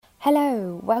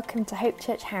Hello, welcome to Hope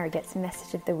Church Harrogate's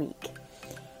Message of the Week.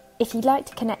 If you'd like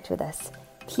to connect with us,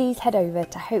 please head over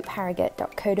to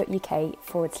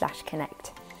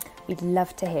hopeharrogate.co.uk/connect. We'd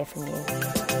love to hear from you.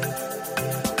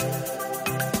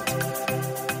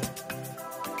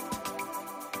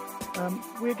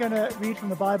 We're going to read from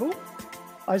the Bible,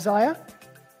 Isaiah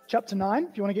chapter 9,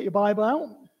 if you want to get your Bible out.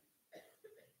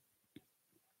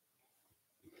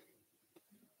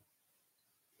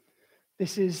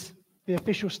 This is the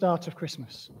official start of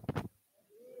Christmas.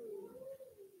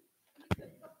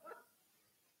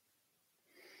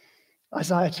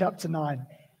 Isaiah chapter 9.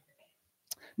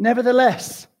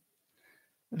 Nevertheless,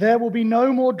 there will be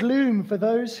no more gloom for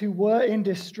those who were in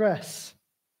distress.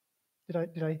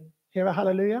 Did I hear a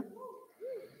hallelujah?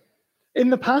 In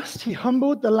the past, he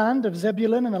humbled the land of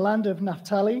Zebulun and the land of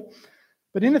Naphtali,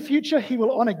 but in the future, he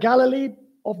will honor Galilee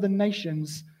of the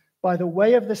nations by the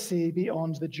way of the sea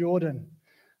beyond the Jordan.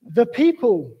 The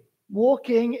people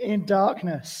walking in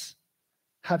darkness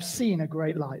have seen a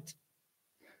great light.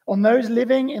 On those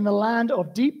living in the land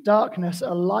of deep darkness,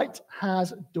 a light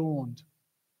has dawned.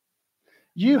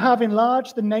 You have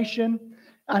enlarged the nation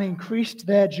and increased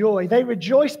their joy. They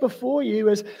rejoice before you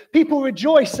as people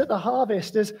rejoice at the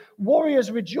harvest, as warriors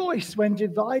rejoice when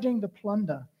dividing the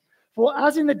plunder. For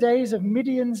as in the days of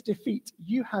Midian's defeat,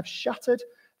 you have shattered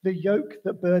the yoke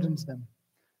that burdens them,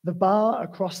 the bar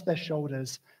across their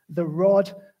shoulders, the rod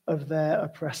of their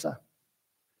oppressor.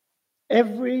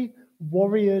 Every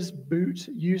warrior's boot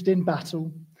used in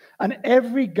battle and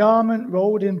every garment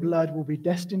rolled in blood will be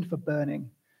destined for burning.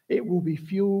 It will be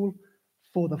fuel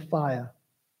for the fire.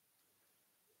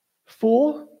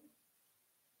 For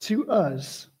to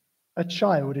us a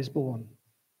child is born.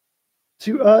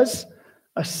 To us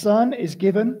a son is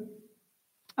given,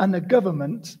 and the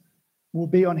government will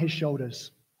be on his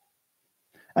shoulders.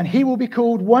 And he will be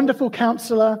called Wonderful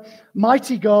Counselor,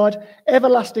 Mighty God,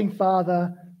 Everlasting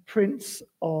Father, Prince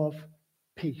of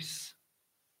Peace.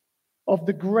 Of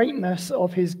the greatness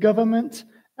of his government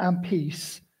and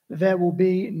peace, there will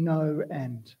be no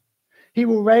end. He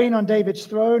will reign on David's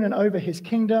throne and over his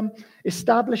kingdom,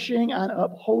 establishing and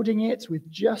upholding it with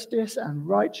justice and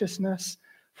righteousness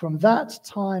from that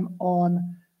time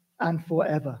on and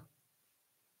forever.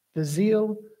 The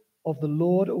zeal of the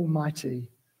Lord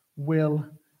Almighty will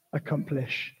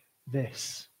accomplish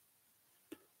this.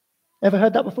 Ever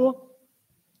heard that before?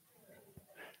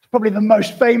 It's probably the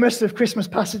most famous of Christmas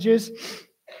passages.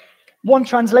 One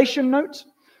translation note.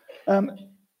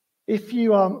 If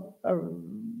you are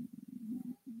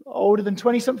older than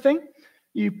 20-something,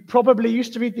 you probably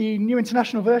used to read the New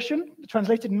International Version,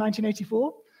 translated in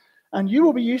 1984, and you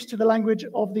will be used to the language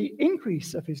of the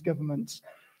increase of his government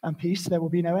and peace. There will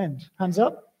be no end. Hands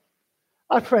up.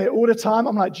 I pray it all the time.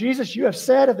 I'm like, Jesus, you have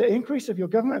said of the increase of your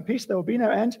government and peace, there will be no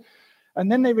end. And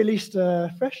then they released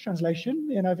a fresh translation,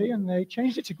 the NIV, and they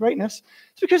changed it to greatness.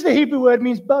 It's because the Hebrew word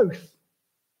means both.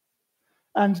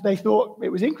 And they thought it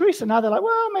was increase, and now they're like,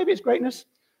 well, maybe it's greatness.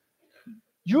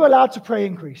 You're allowed to pray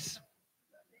increase.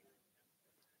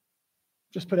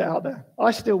 Just put it out there.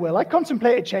 I still will. I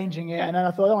contemplated changing it, and then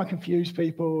I thought, I confuse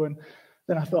people. And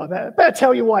then I thought, I better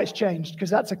tell you why it's changed, because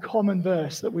that's a common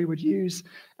verse that we would use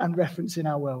and reference in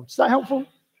our world. Is that helpful?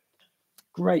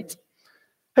 Great.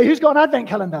 Hey, who's got an Advent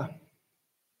calendar?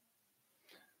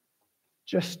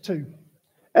 Just two.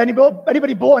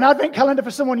 Anybody bought an Advent calendar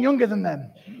for someone younger than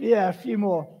them? Yeah, a few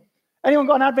more. Anyone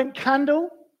got an Advent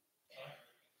candle?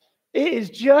 It is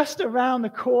just around the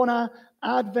corner.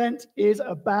 Advent is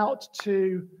about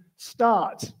to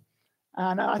start.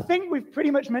 And I think we've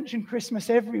pretty much mentioned Christmas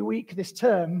every week this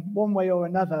term, one way or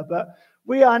another, but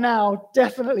we are now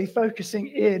definitely focusing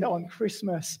in on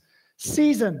Christmas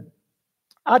season.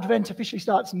 Advent officially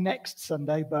starts next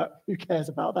Sunday, but who cares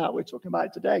about that? We're talking about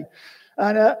it today.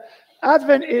 And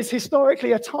Advent is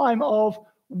historically a time of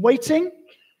waiting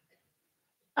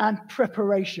and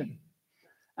preparation.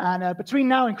 And between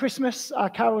now and Christmas, our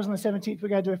carols on the 17th, we're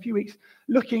going to do a few weeks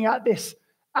looking at this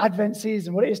Advent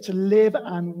season, what it is to live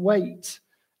and wait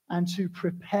and to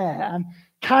prepare. And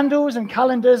candles and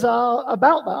calendars are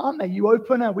about that, aren't they? You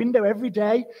open a window every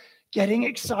day, getting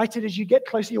excited as you get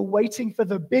closer. You're waiting for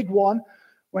the big one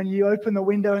when you open the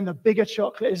window and the bigger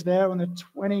chocolate is there on the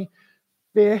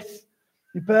 25th.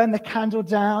 You burn the candle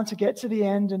down to get to the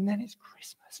end, and then it's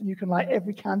Christmas, and you can light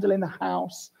every candle in the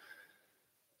house.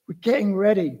 We're getting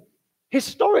ready.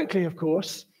 Historically, of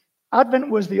course, Advent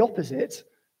was the opposite.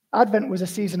 Advent was a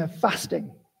season of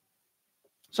fasting.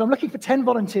 So I'm looking for 10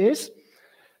 volunteers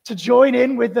to join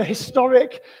in with the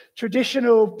historic,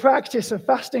 traditional practice of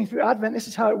fasting through Advent. This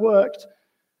is how it worked.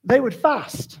 They would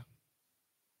fast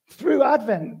through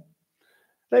Advent.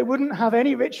 They wouldn't have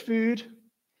any rich food.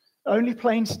 only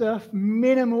plain stuff,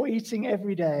 minimal eating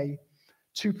every day,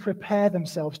 to prepare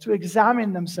themselves, to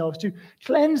examine themselves, to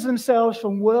cleanse themselves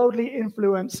from worldly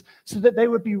influence so that they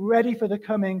would be ready for the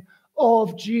coming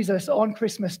of Jesus on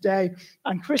Christmas Day.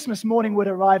 And Christmas morning would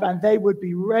arrive and they would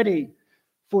be ready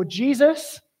for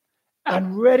Jesus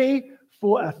and ready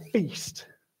for a feast.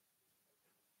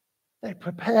 They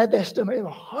prepared their stomach. They were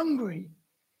hungry.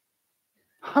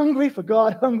 Hungry for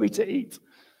God, hungry to eat.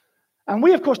 And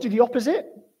we, of course, do the opposite.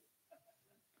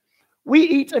 We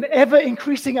eat an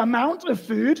ever-increasing amount of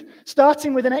food,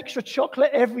 starting with an extra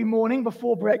chocolate every morning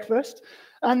before breakfast,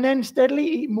 and then steadily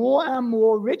eat more and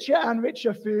more, richer and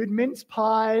richer food, mince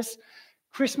pies,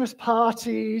 Christmas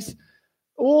parties,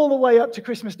 all the way up to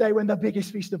Christmas Day when the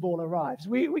biggest feast of all arrives.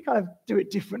 We kind of do it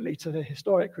differently to the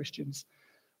historic Christians.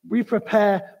 We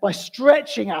prepare by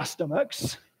stretching our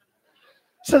stomachs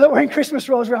so that when Christmas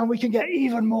rolls around, we can get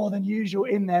even more than usual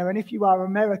in there. And if you are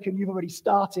American, you've already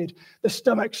started the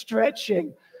stomach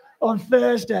stretching on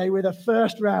Thursday with a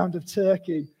first round of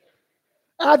turkey.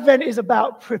 Advent is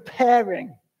about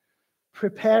preparing.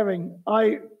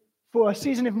 I, for a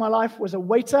season of my life, was a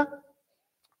waiter.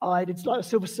 I did like a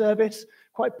silver service,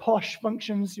 quite posh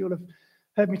functions. You'll have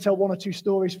heard me tell one or two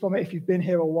stories from it if you've been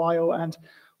here a while. And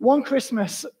one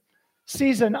Christmas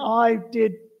season, I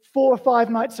did 4 or 5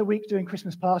 nights a week doing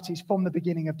Christmas parties from the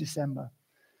beginning of December.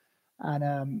 And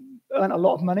earned a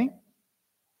lot of money,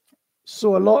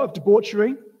 saw a lot of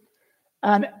debauchery,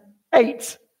 and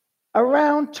ate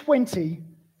around 20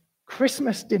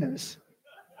 Christmas dinners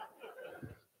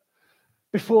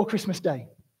before Christmas Day.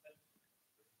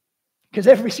 Because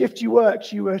every shift you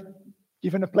worked, you were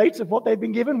given a plate of what they'd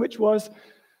been given, which was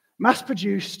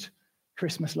mass-produced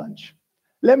Christmas lunch.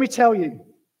 Let me tell you,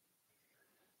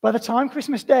 by the time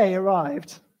Christmas Day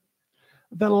arrived,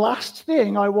 the last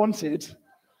thing I wanted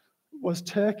was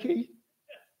turkey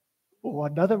or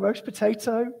another roast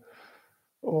potato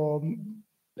or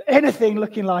anything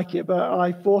looking like it, but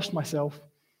I forced myself.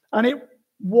 And it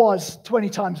was 20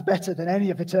 times better than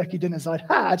any of the turkey dinners I'd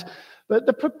had, but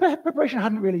the preparation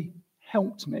hadn't really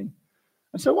helped me.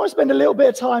 And so I want to spend a little bit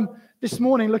of time this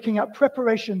morning looking at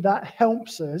preparation that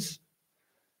helps us.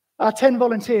 Our 10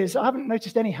 volunteers, I haven't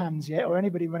noticed any hands yet or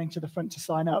anybody running to the front to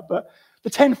sign up, but the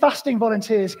 10 fasting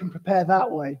volunteers can prepare that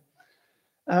way.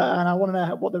 And I want to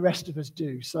know what the rest of us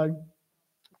do. So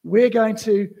we're going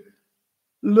to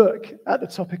look at the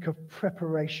topic of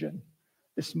preparation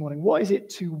this morning. What is it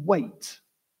to wait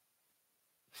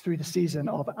through the season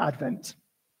of Advent?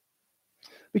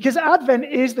 Because Advent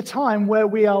is the time where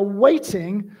we are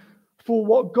waiting for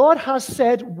what God has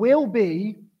said will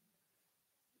be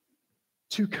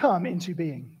to come into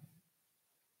being.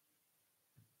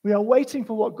 We are waiting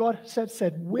for what God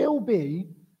said will be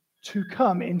to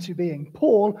come into being.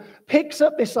 Paul picks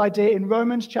up this idea in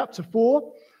Romans chapter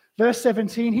 4, verse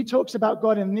 17. He talks about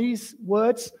God in these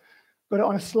words, got it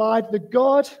on a slide, the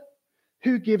God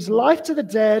who gives life to the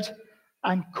dead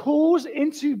and calls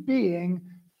into being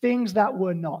things that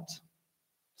were not.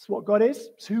 That's what God is.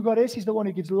 It's who God is. He's the one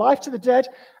who gives life to the dead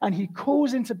and he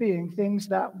calls into being things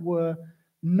that were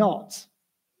not.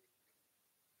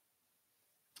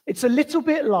 It's a little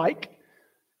bit like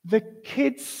the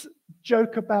kids'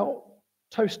 joke about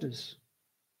toasters.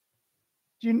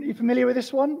 You familiar with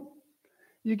this one?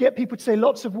 You get people to say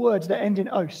lots of words that end in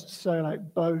oast. So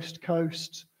like boast,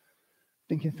 coast,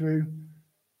 thinking through,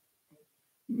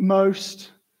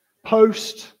 most,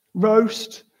 post,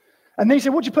 roast. And then you say,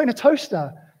 what do you put in a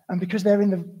toaster? And because they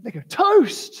go,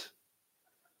 toast.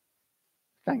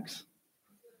 Thanks.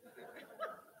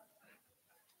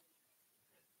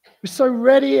 We're so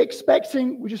ready,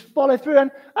 expecting, we just follow through. And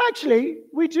actually,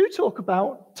 we do talk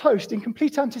about toast in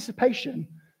complete anticipation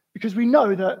because we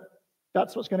know that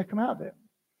that's what's going to come out of it.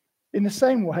 In the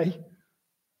same way,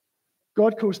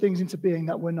 God calls things into being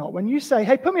that we're not. When you say,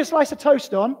 hey, put me a slice of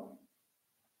toast on,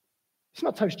 it's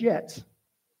not toast yet.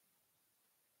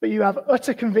 But you have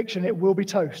utter conviction it will be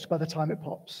toast by the time it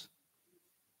pops.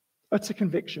 Utter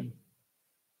conviction.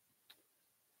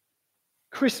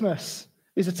 Christmas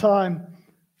is a time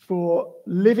for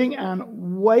living and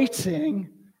waiting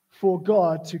for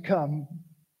God to come.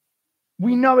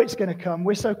 We know it's going to come.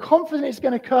 We're so confident it's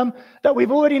going to come that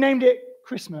we've already named it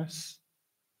Christmas,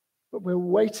 but we're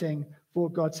waiting for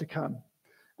God to come.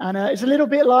 And it's a little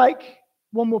bit like,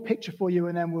 one more picture for you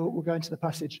and then we'll go into the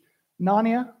passage.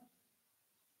 Narnia.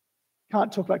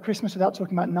 Can't talk about Christmas without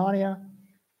talking about Narnia,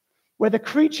 where the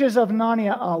creatures of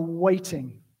Narnia are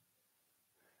waiting.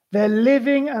 They're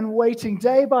living and waiting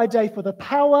day by day for the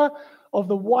power of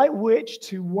the White Witch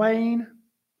to wane,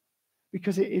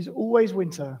 because it is always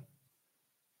winter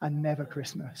and never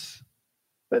Christmas.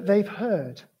 But they've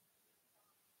heard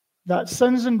that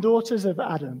sons and daughters of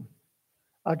Adam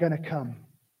are going to come,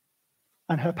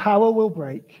 and her power will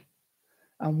break,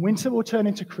 and winter will turn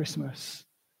into Christmas,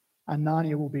 and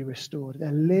Narnia will be restored.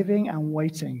 They're living and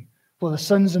waiting for the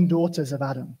sons and daughters of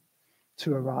Adam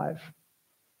to arrive.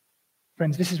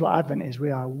 Friends, this is what Advent is.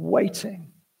 We are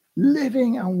waiting,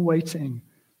 living and waiting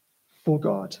for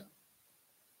God.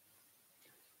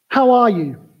 How are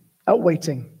you at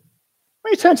waiting?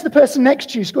 When you turn to the person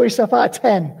next to you, score yourself out of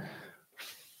 10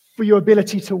 for your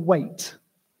ability to wait.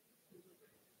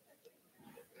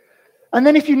 And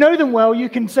then if you know them well, you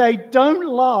can say, don't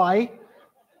lie,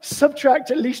 subtract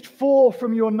at least 4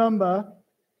 from your number.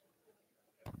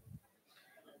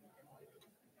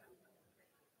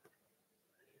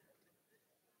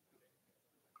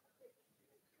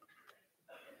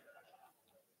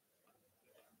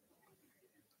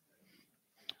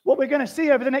 What we're going to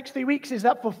see over the next few weeks is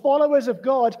that for followers of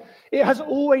God, it has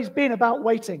always been about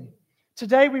waiting.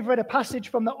 Today we've read a passage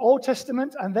from the Old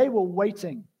Testament, and they were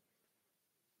waiting.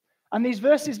 And these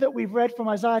verses that we've read from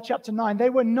Isaiah chapter 9, they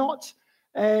were not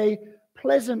a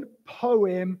pleasant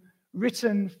poem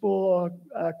written for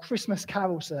a Christmas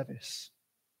carol service.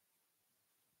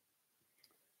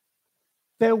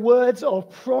 They're words of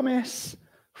promise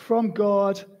from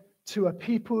God to a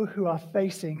people who are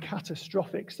facing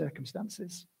catastrophic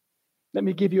circumstances. Let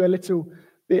me give you a little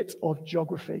bit of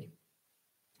geography.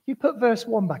 You put verse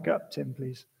 1 back up, Tim,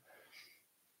 please.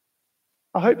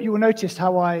 I hope you will notice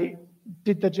how I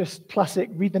did the just classic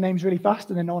read the names really fast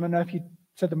and then I want to know if you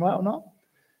said them right or not.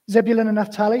 Zebulun and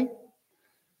Naphtali.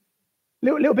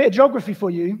 Little bit of geography for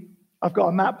you. I've got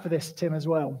a map for this, Tim, as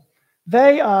well.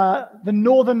 They are the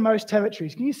northernmost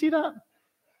territories. Can you see that?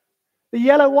 The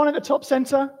yellow one at the top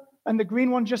center and the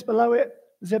green one just below it,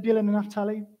 Zebulun and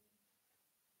Naphtali.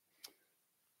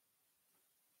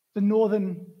 The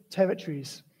northern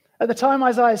territories. At the time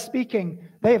Isaiah is speaking,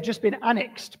 they have just been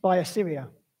annexed by Assyria,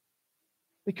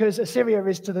 because Assyria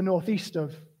is to the northeast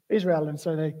of Israel, and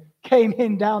so they came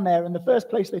in down there, and the first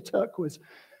place they took was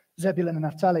Zebulun and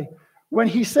Naphtali. When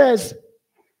he says,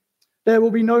 there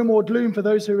will be no more gloom for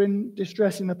those who are in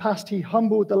distress, in the past he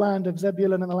humbled the land of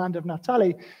Zebulun and the land of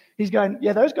Naphtali, he's going,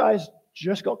 yeah, those guys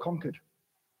just got conquered.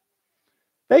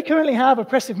 They currently have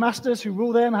oppressive masters who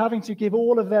rule them, having to give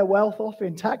all of their wealth off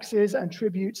in taxes and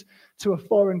tribute to a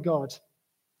foreign god.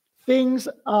 Things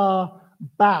are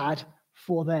bad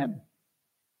for them.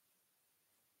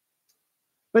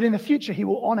 But in the future, he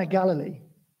will honor Galilee.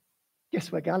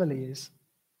 Guess where Galilee is?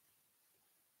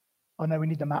 Oh no, we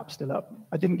need the map still up.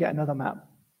 I didn't get another map.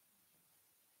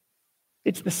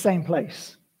 It's the same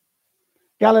place.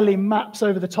 Galilee maps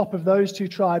over the top of those two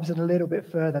tribes and a little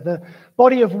bit further. The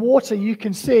body of water you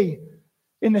can see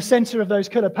in the center of those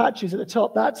colored patches at the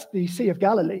top, that's the Sea of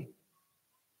Galilee.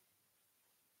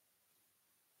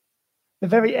 The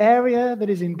very area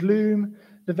that is in gloom,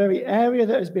 the very area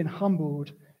that has been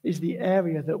humbled, is the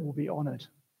area that will be honored.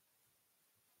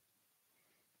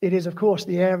 It is, of course,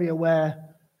 the area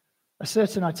where a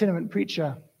certain itinerant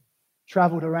preacher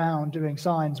traveled around doing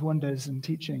signs, wonders, and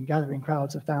teaching, gathering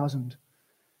crowds of thousands,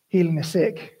 healing the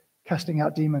sick, casting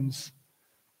out demons,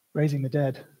 raising the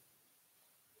dead.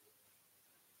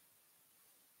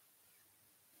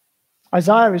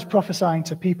 Isaiah is prophesying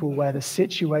to people where the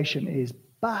situation is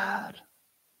bad.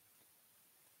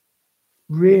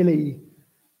 Really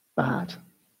bad.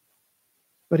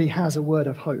 But he has a word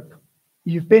of hope.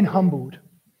 You've been humbled,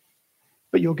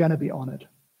 but you're going to be honored.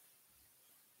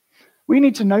 We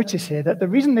need to notice here that the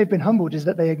reason they've been humbled is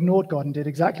that they ignored God and did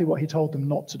exactly what he told them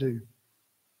not to do.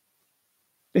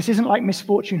 This isn't like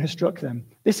misfortune has struck them.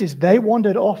 This is they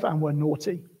wandered off and were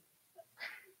naughty.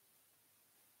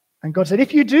 And God said,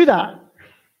 if you do that,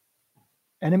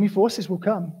 enemy forces will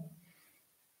come.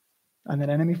 And then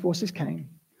enemy forces came,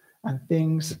 and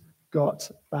things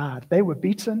got bad. They were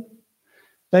beaten.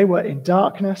 They were in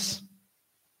darkness.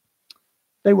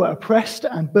 They were oppressed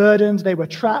and burdened. They were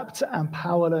trapped and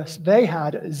powerless. They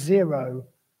had zero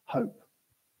hope.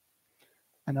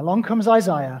 And along comes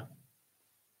Isaiah.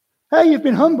 Hey, you've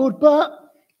been humbled, but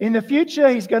in the future,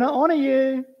 he's going to honor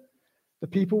you. The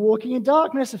people walking in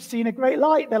darkness have seen a great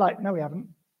light. They're like, no, we haven't.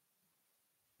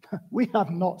 We have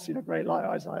not seen a great light,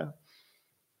 Isaiah.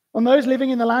 On those living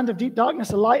in the land of deep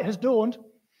darkness, a light has dawned.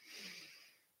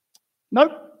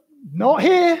 Nope, not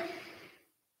here.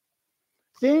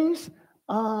 Things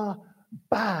are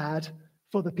bad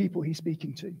for the people he's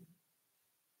speaking to.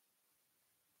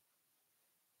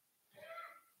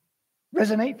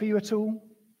 Resonate for you at all?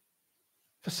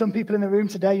 For some people in the room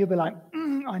today, you'll be like,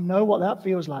 I know what that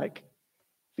feels like.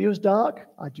 Feels dark.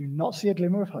 I do not see a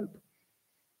glimmer of hope.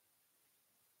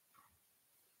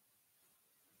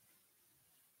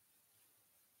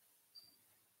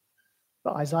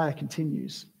 But Isaiah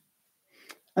continues.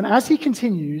 And as he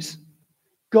continues,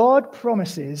 God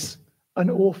promises an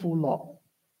awful lot.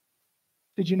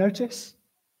 Did you notice?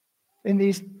 In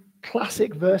these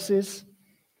classic verses,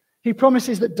 he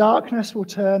promises that darkness will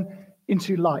turn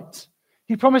into light.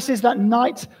 He promises that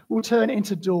night will turn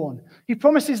into dawn. He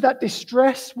promises that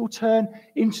distress will turn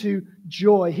into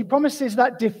joy. He promises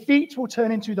that defeat will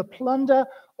turn into the plunder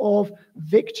of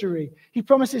victory. He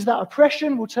promises that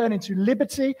oppression will turn into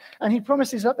liberty. And he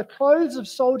promises that the clothes of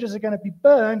soldiers are going to be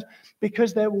burned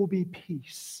because there will be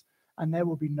peace and there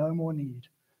will be no more need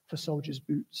for soldiers'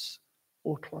 boots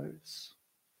or clothes.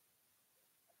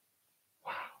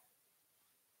 Wow.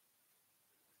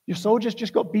 Your soldiers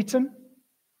just got beaten.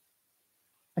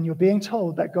 And you're being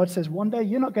told that God says, one day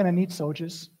you're not going to need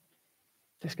soldiers.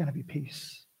 There's going to be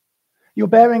peace. You're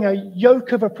bearing a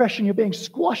yoke of oppression. You're being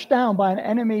squashed down by an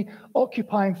enemy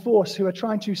occupying force who are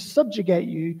trying to subjugate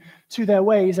you to their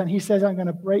ways. And he says, I'm going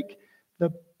to break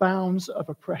the bounds of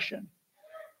oppression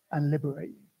and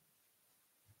liberate you.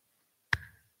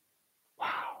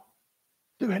 Wow.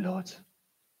 Do it, Lord.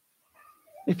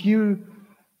 If you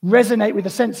resonate with the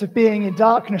sense of being in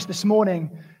darkness this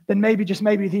morning, then maybe, just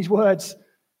maybe, these words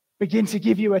begin to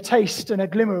give you a taste and a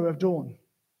glimmer of dawn.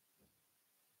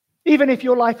 Even if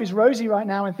your life is rosy right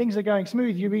now and things are going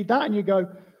smooth, you read that and you go,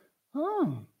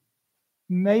 oh,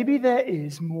 maybe there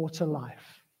is more to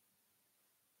life.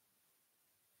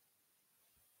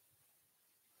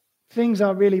 Things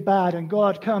are really bad and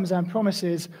God comes and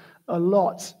promises a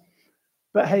lot.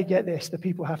 But hey, get this, the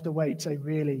people have to wait a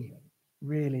really,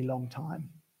 really long time.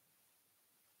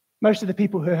 Most of the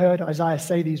people who heard Isaiah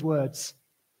say these words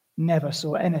never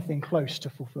saw anything close to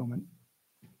fulfillment.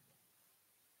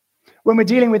 When we're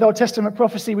dealing with Old Testament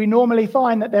prophecy, we normally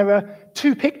find that there are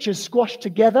two pictures squashed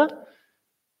together.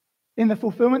 In the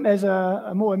fulfillment, there's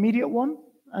a more immediate one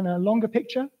and a longer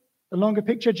picture. The longer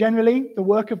picture, generally, the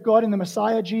work of God in the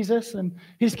Messiah, Jesus, and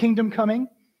his kingdom coming,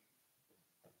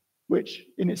 which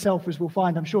in itself, as we'll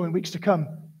find, I'm sure, in weeks to come,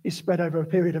 is spread over a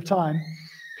period of time.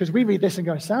 Because we read this and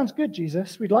go, sounds good,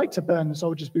 Jesus. We'd like to burn the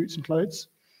soldiers' boots and clothes.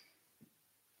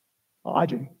 Well, I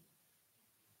do.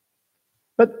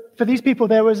 But for these people,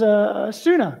 there was a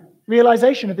sooner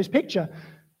realization of this picture.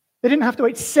 They didn't have to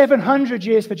wait 700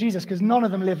 years for Jesus, because none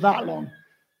of them lived that long.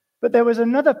 But there was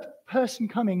another person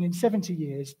coming in 70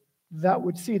 years that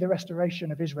would see the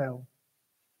restoration of Israel.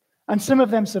 And some of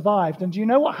them survived. And do you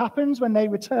know what happens when they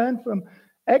return from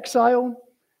exile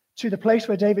to the place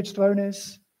where David's throne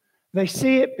is? They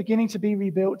see it beginning to be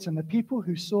rebuilt, and the people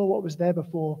who saw what was there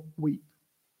before weep,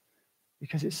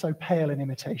 because it's so pale in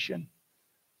imitation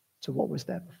to what was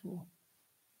there before.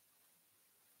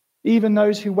 Even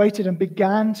those who waited and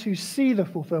began to see the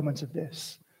fulfillment of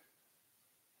this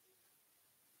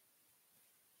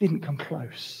didn't come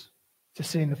close to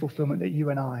seeing the fulfillment that you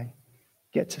and I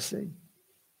get to see.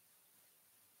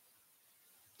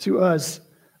 To us,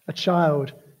 a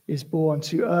child is born.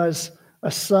 To us,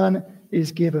 a son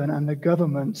is given, and the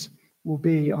government will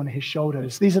be on his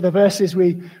shoulders. These are the verses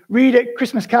we read at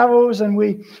Christmas carols and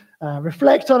we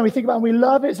reflect on and we think about and we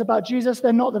love. It's about Jesus.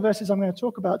 They're not the verses I'm going to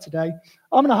talk about today.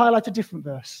 I'm going to highlight a different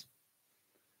verse,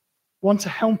 one to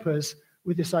help us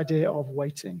with this idea of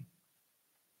waiting.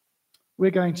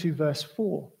 We're going to verse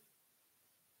 4.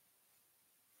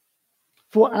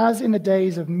 For as in the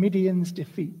days of Midian's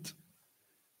defeat,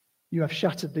 you have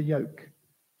shattered the yoke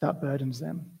that burdens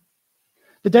them.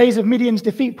 The days of Midian's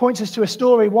defeat points us to a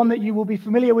story, one that you will be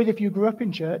familiar with if you grew up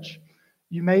in church.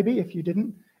 You may be, if you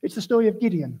didn't. It's the story of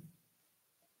Gideon.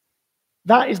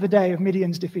 That is the day of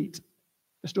Midian's defeat,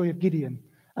 the story of Gideon.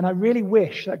 And I really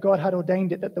wish that God had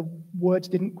ordained it that the words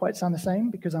didn't quite sound the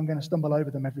same, because I'm going to stumble over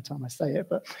them every time I say it.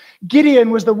 But Gideon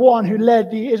was the one who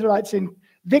led the Israelites in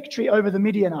victory over the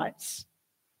Midianites.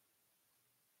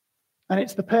 And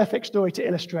it's the perfect story to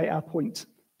illustrate our point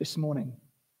this morning.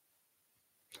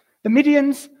 The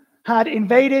Midians had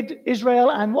invaded Israel,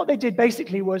 and what they did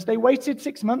basically was they waited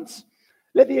 6 months,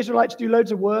 let the Israelites do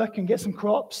loads of work and get some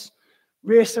crops,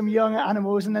 rear some young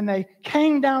animals, and then they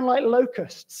came down like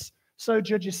locusts. So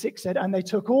Judges 6 said, and they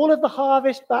took all of the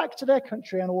harvest back to their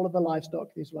country and all of the livestock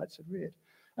the Israelites had reared.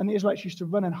 And the Israelites used to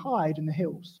run and hide in the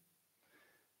hills.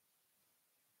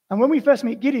 And when we first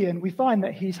meet Gideon, we find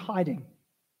that he's hiding.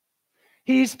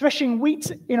 He's threshing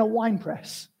wheat in a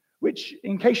winepress, which,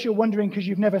 in case you're wondering because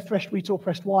you've never threshed wheat or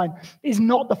pressed wine, is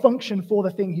not the function for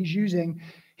the thing he's using.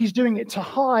 He's doing it to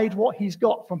hide what he's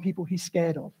got from people he's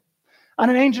scared of. And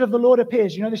an angel of the Lord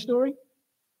appears. You know this story?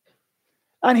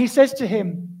 And he says to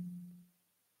him,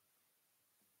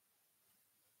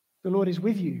 the Lord is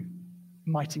with you,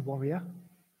 mighty warrior.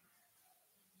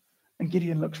 And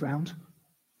Gideon looks round.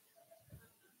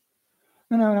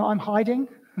 No, I'm hiding.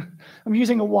 I'm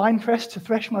using a wine press to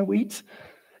thresh my wheat.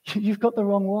 You've got the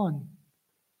wrong one.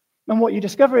 And what you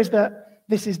discover is that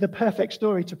this is the perfect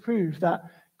story to prove that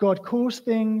God calls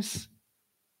things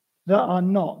that are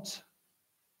not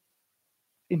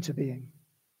into being.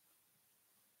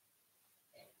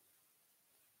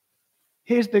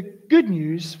 Here's the good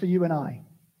news for you and I.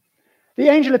 The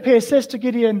angel appears, says to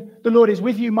Gideon, "The Lord is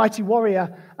with you, mighty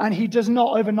warrior," and he does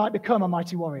not overnight become a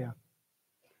mighty warrior.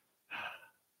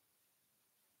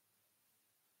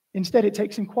 Instead, it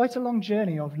takes him quite a long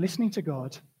journey of listening to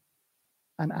God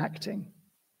and acting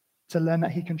to learn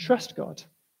that he can trust God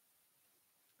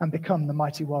and become the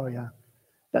mighty warrior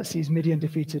that sees Midian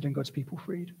defeated and God's people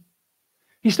freed.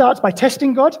 He starts by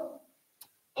testing God.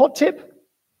 Hot tip,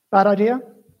 bad idea.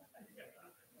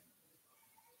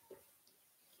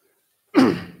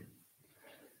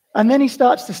 And then he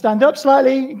starts to stand up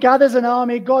slightly, gathers an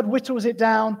army, God whittles it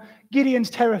down. Gideon's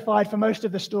terrified for most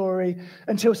of the story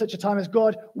until such a time as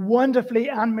God wonderfully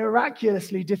and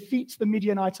miraculously defeats the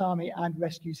Midianite army and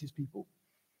rescues his people.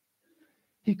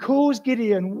 He calls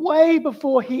Gideon way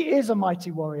before he is a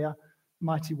mighty warrior.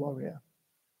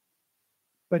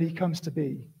 But he comes to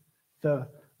be the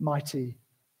mighty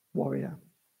warrior.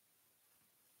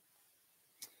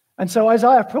 And so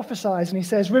Isaiah prophesies and he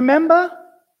says, remember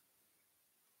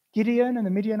Gideon and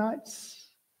the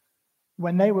Midianites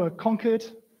when they were conquered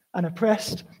and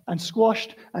oppressed and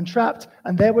squashed and trapped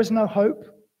and there was no hope,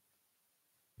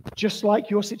 just like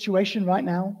your situation right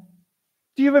now?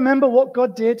 Do you remember what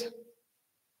God did?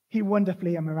 He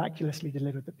wonderfully and miraculously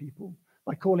delivered the people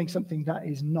by calling something that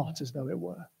is not as though it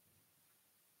were.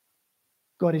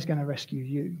 God is going to rescue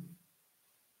you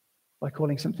by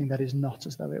calling something that is not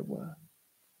as though it were.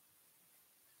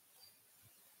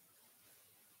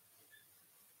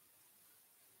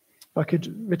 If I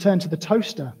could return to the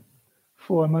toaster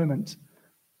for a moment.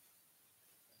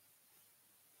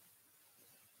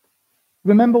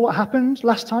 Remember what happened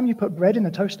last time you put bread in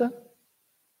the toaster?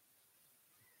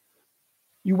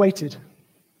 You waited.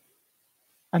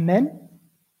 And then?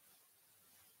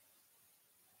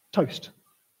 Toast.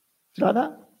 Do you like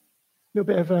that? A little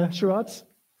bit of charades.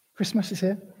 Christmas is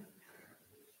here.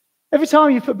 Every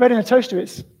time you put bread in a toaster,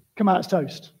 it's come out as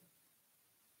toast.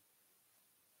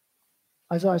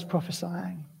 Isaiah's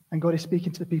prophesying, and God is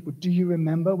speaking to the people. Do you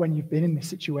remember when you've been in this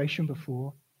situation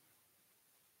before?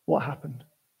 What happened?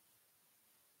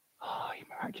 Oh, he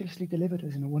miraculously delivered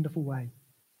us in a wonderful way.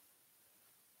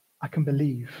 I can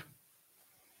believe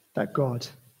that God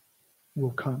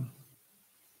will come.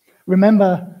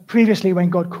 Remember previously when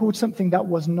God called something that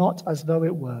was not as though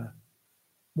it were.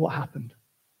 What happened?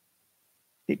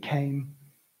 It came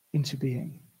into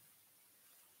being.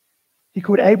 He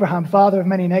called Abraham father of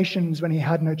many nations when he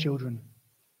had no children,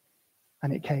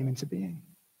 and it came into being.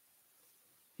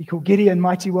 He called Gideon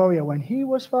mighty warrior when he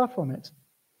was far from it,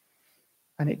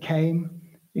 and it came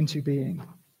into being.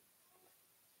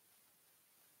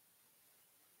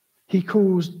 He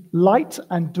calls light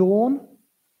and dawn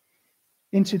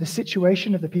into the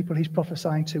situation of the people he's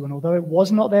prophesying to, and although it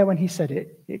was not there when he said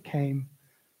it, it came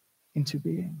into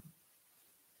being.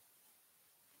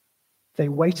 They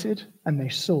waited and they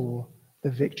saw the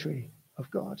victory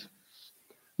of God.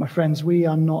 My friends, we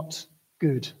are not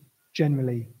good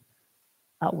generally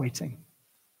at waiting.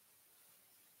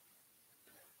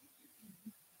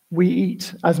 We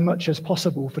eat as much as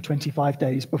possible for 25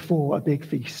 days before a big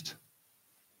feast.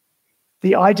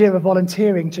 The idea of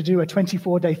volunteering to do a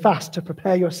 24-day fast to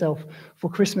prepare yourself for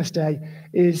Christmas Day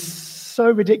is so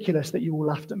ridiculous that you will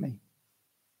laugh at me.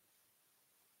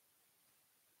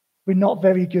 We're not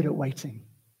very good at waiting.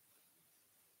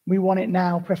 We want it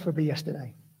now, preferably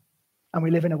yesterday. And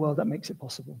we live in a world that makes it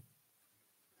possible.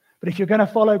 But if you're going to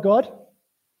follow God,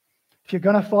 if you're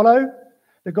going to follow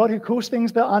the God who calls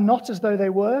things that are not as though they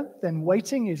were, then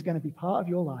waiting is going to be part of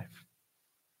your life.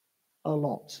 A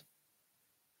lot.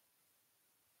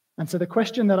 And so the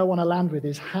question that I want to land with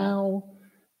is, how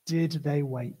did they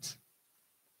wait?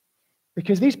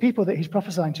 Because these people that he's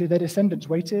prophesying to, their descendants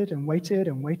waited and waited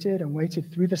and waited and waited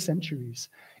through the centuries,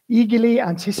 eagerly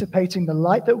anticipating the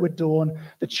light that would dawn,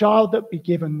 the child that would be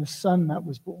given, the son that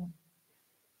was born.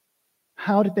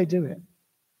 How did they do it?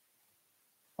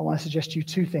 I want to suggest to you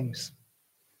two things.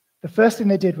 The first thing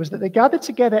they did was that they gathered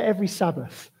together every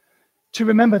Sabbath to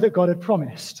remember that God had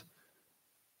promised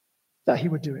that he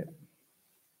would do it.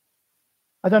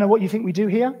 I don't know what you think we do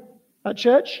here at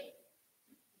church,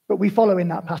 but we follow in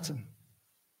that pattern.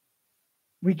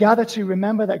 We gather to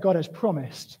remember that God has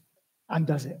promised and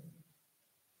does it.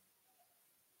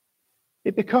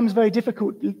 It becomes very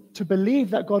difficult to believe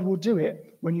that God will do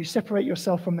it when you separate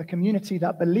yourself from the community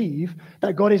that believe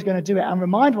that God is going to do it and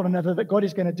remind one another that God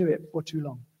is going to do it for too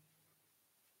long.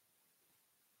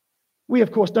 We,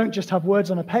 of course, don't just have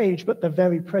words on a page, but the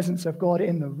very presence of God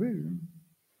in the room.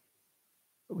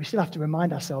 But we still have to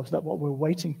remind ourselves that what we're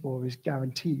waiting for is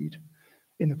guaranteed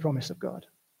in the promise of God.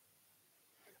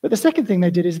 But the second thing they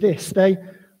did is this. They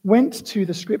went to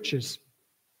the scriptures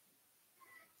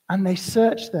and they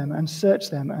searched them and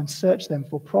searched them and searched them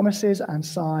for promises and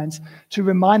signs to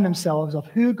remind themselves of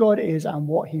who God is and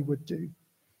what he would do.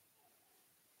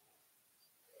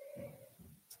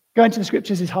 Going to the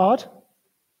scriptures is hard.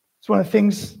 It's one of the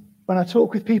things when I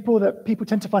talk with people that people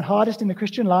tend to find hardest in the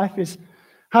Christian life is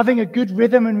having a good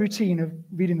rhythm and routine of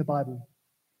reading the Bible.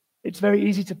 It's very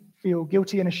easy to feel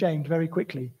guilty and ashamed very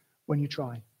quickly when you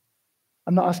try.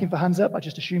 I'm not asking for hands up. I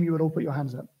just assume you would all put your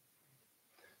hands up.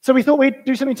 So we thought we'd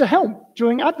do something to help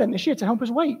during Advent this year to help us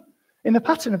wait in the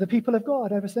pattern of the people of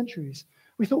God over centuries.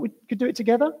 We thought we could do it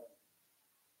together,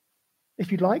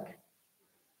 if you'd like.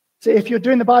 So if you're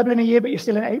doing the Bible in a year but you're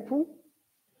still in April,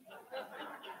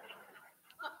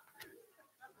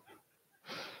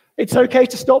 it's okay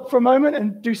to stop for a moment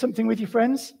and do something with your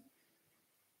friends.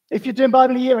 If you're doing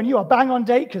Bible in a year and you are bang on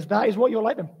date because that is what you're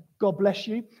like, then God bless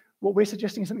you. What we're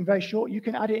suggesting is something very short. You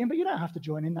can add it in, but you don't have to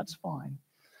join in. That's fine.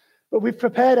 But we've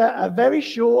prepared a very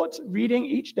short reading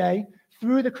each day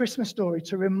through the Christmas story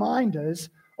to remind us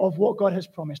of what God has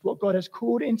promised, what God has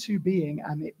called into being,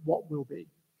 and what will be.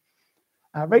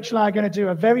 Rachel and I are going to do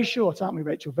a very short, aren't we,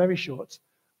 Rachel? Very short,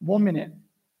 1 minute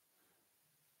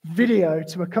video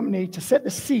to accompany, to set the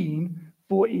scene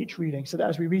for each reading so that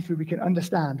as we read through, we can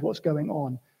understand what's going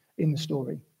on in the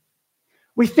story.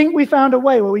 We think we found a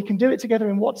way where we can do it together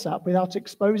in WhatsApp without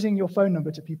exposing your phone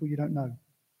number to people you don't know,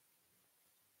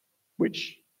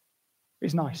 which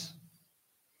is nice.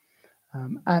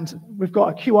 And we've got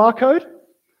a QR code.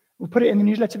 We'll put it in the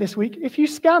newsletter this week. If you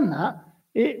scan that,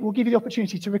 it will give you the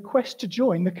opportunity to request to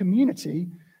join the community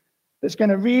that's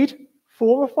going to read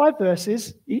 4 or 5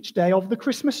 verses each day of the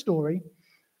Christmas story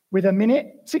with a minute,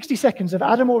 60 seconds of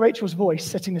Adam or Rachel's voice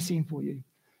setting the scene for you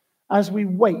as we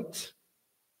wait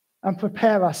and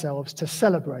prepare ourselves to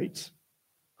celebrate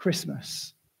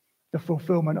Christmas, the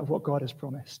fulfillment of what God has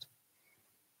promised.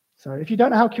 So if you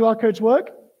don't know how QR codes work,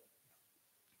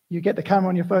 you get the camera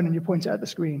on your phone and you point it at the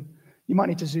screen. You might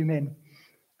need to zoom in,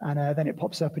 and then it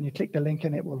pops up and you click the link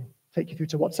and it will take you through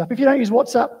to WhatsApp. If you don't use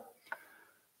WhatsApp,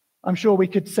 I'm sure we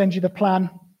could send you the plan,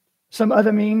 some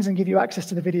other means, and give you access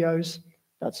to the videos.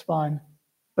 That's fine.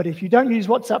 But if you don't use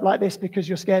WhatsApp like this because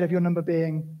you're scared of your number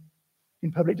being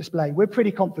in public display, we're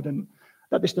pretty confident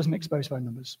that this doesn't expose phone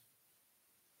numbers.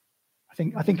 I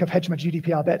think I've hedged my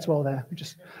GDPR bets well there. We're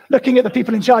just looking at the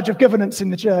people in charge of governance in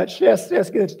the church. Yes,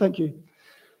 good. Thank you.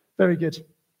 Very good.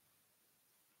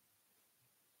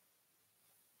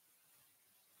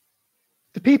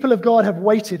 The people of God have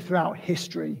waited throughout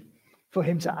history for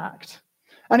him to act.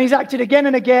 And he's acted again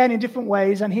and again in different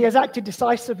ways, and he has acted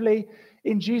decisively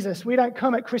in Jesus. We don't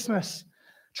come at Christmas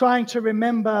trying to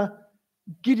remember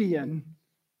Gideon,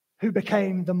 who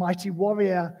became the mighty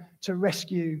warrior to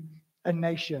rescue a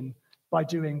nation by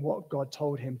doing what God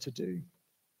told him to do.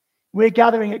 We're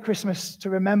gathering at Christmas to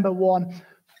remember one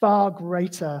far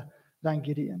greater than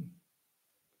Gideon.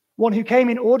 One who came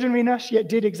in ordinariness, yet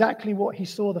did exactly what he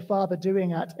saw the Father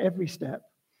doing at every step.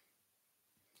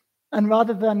 And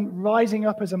rather than rising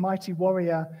up as a mighty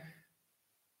warrior,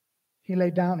 he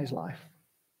laid down his life,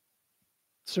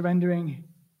 surrendering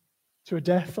to a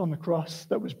death on the cross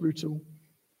that was brutal.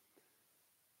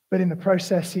 But in the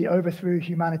process, he overthrew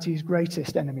humanity's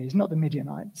greatest enemies, not the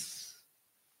Midianites,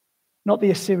 not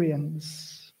the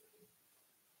Assyrians,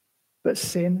 but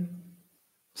sin,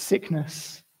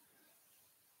 sickness,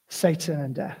 Satan,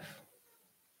 and death.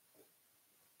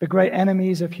 The great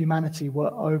enemies of humanity were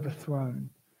overthrown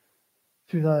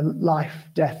through the life,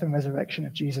 death, and resurrection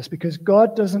of Jesus, because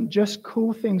God doesn't just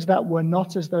call things that were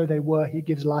not as though they were. He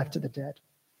gives life to the dead.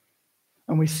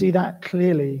 And we see that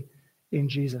clearly in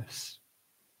Jesus.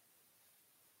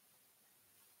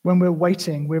 When we're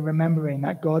waiting, we're remembering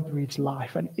that God breathes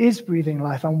life and is breathing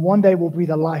life, and one day will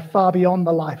breathe a life far beyond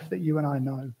the life that you and I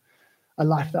know, a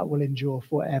life that will endure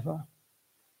forever.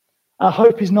 Our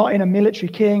hope is not in a military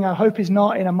king. Our hope is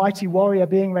not in a mighty warrior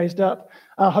being raised up.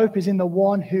 Our hope is in the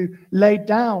one who laid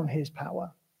down his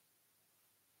power,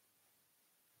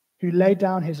 who laid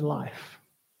down his life,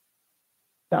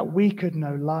 that we could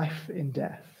know life in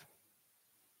death.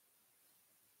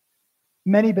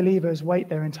 Many believers wait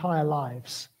their entire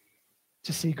lives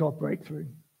to see God break through.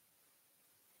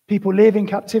 People live in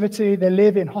captivity. They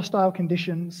live in hostile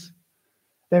conditions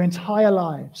their entire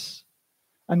lives,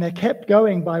 And they're kept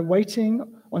going by waiting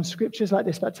on scriptures like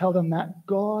this that tell them that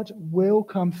God will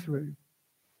come through.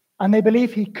 And they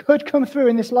believe he could come through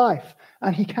in this life,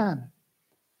 and he can.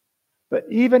 But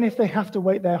even if they have to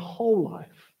wait their whole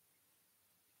life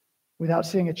without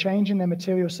seeing a change in their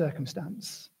material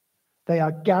circumstance, they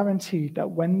are guaranteed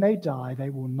that when they die, they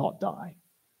will not die,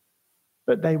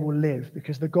 but they will live,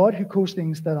 because the God who calls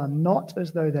things that are not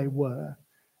as though they were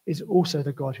is also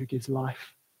the God who gives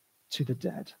life to the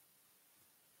dead.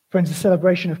 Friends, the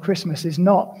celebration of Christmas is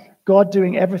not God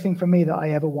doing everything for me that I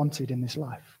ever wanted in this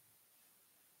life.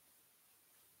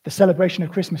 The celebration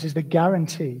of Christmas is the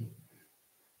guarantee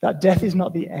that death is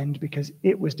not the end because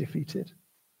it was defeated.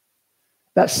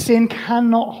 That sin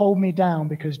cannot hold me down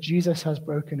because Jesus has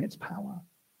broken its power.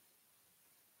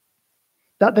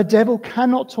 That the devil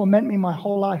cannot torment me my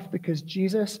whole life because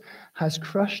Jesus has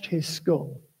crushed his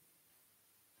skull,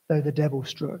 though the devil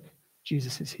struck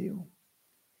Jesus' heel.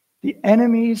 The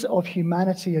enemies of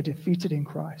humanity are defeated in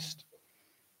Christ,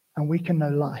 and we can know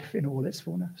life in all its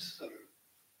fullness.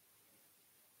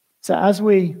 So as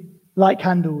we light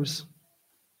candles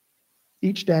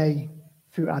each day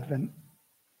through Advent,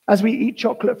 as we eat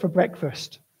chocolate for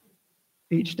breakfast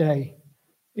each day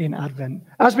in Advent,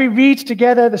 as we read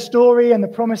together the story and the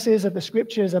promises of the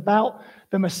scriptures about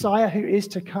the Messiah who is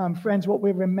to come, friends, what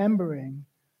we're remembering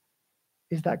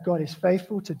is that God is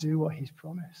faithful to do what he's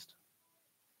promised.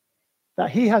 That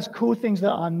he has called things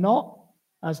that are not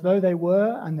as though they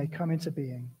were, and they come into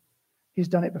being. He's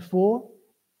done it before.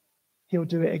 He'll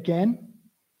do it again.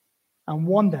 And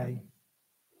one day,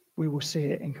 we will see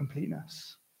it in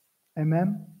completeness.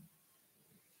 Amen.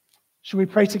 Should we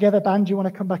pray together? Band, do you want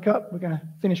to come back up? We're going to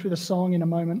finish with a song in a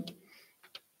moment.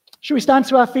 Should we stand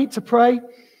to our feet to pray,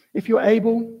 if you're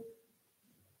able?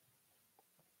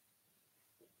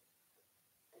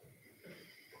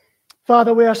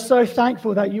 Father, we are so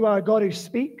thankful that you are a God who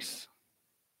speaks.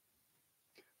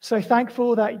 So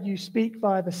thankful that you speak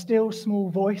via the still small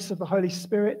voice of the Holy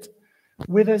Spirit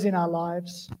with us in our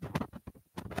lives.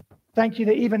 Thank you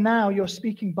that even now you're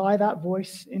speaking by that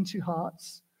voice into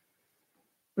hearts,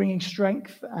 bringing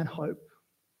strength and hope.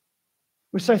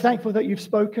 We're so thankful that you've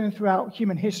spoken throughout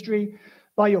human history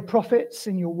by your prophets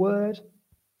in your word,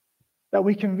 that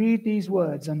we can read these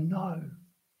words and know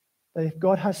that if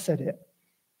God has said it,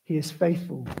 he is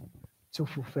faithful to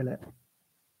fulfill it.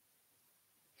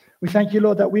 We thank you,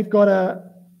 Lord, that we've got a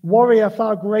warrior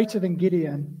far greater than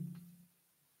Gideon,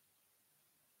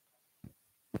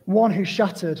 one who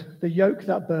shattered the yoke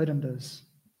that burdened us,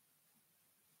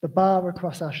 the bar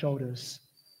across our shoulders,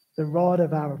 the rod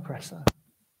of our oppressor,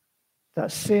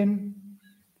 that sin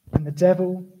and the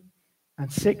devil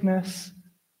and sickness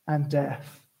and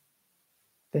death,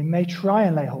 they may try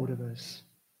and lay hold of us,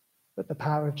 but the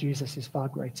power of Jesus is far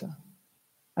greater.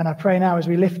 And I pray now as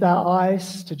we lift our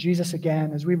eyes to Jesus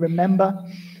again, as we remember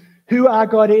who our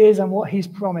God is and what he's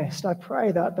promised, I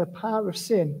pray that the power of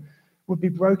sin would be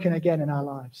broken again in our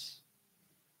lives.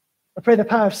 I pray the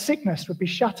power of sickness would be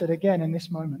shattered again in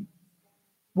this moment.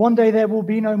 One day there will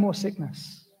be no more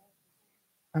sickness.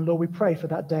 And Lord, we pray for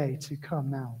that day to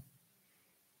come now.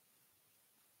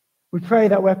 We pray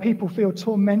that where people feel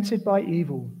tormented by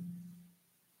evil,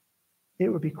 it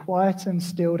would be quietened,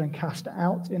 stilled, and cast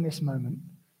out in this moment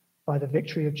by the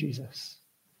victory of Jesus.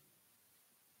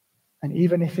 And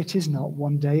even if it is not,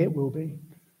 one day it will be,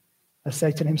 as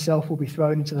Satan himself will be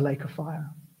thrown into the lake of fire.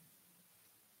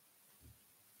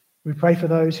 We pray for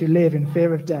those who live in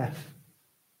fear of death,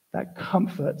 that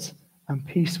comfort and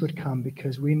peace would come,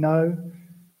 because we know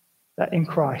that in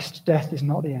Christ, death is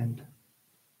not the end.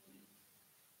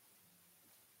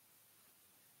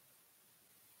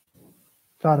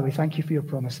 Father, we thank you for your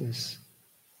promises.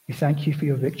 We thank you for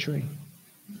your victory.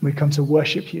 We come to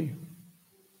worship you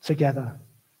together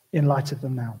in light of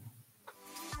them now.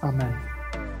 Amen.